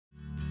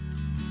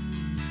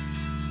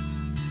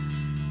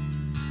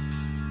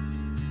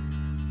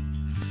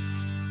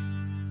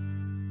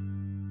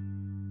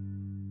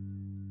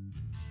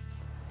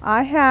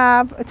I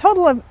have a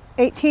total of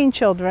 18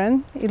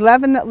 children,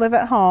 11 that live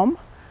at home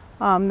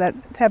that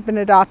have been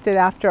adopted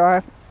after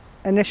our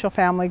initial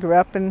family grew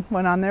up and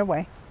went on their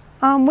way.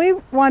 We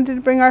wanted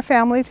to bring our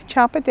family to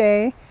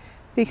Chapa-De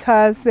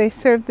because they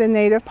serve the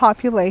native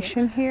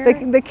population here.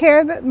 The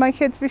care that my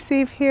kids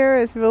receive here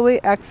is really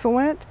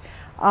excellent.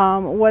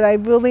 What I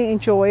really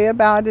enjoy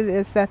about it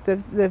is that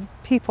the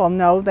people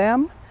know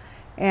them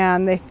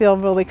and they feel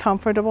really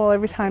comfortable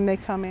every time they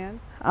come in.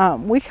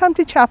 We come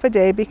to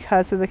Chapa-De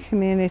because of the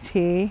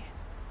community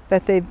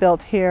that they've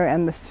built here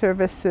and the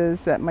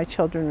services that my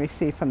children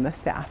receive from the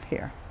staff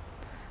here.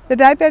 The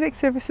diabetic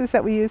services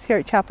that we use here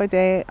at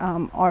Chapa-De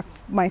are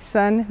my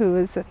son, who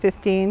is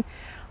 15,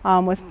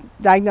 was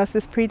diagnosed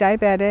as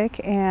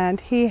pre-diabetic, and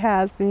he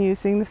has been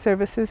using the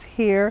services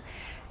here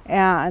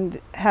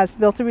and has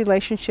built a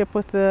relationship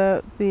with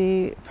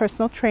the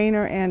personal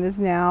trainer and is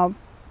now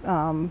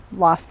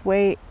lost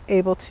weight,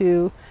 able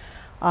to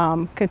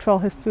control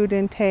his food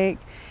intake,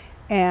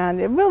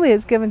 and it really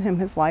has given him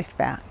his life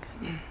back.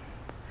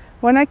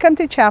 When I come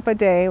to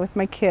Chapa-De with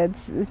my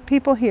kids,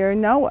 people here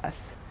know us,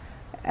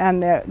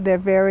 and they're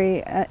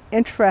very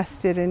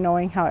interested in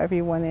knowing how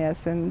everyone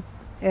is in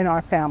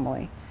our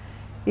family,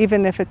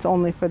 even if it's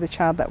only for the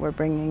child that we're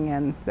bringing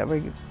in, that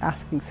we're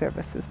asking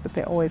services, but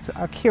they always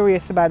are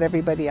curious about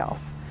everybody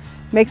else.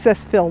 Makes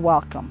us feel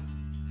welcome.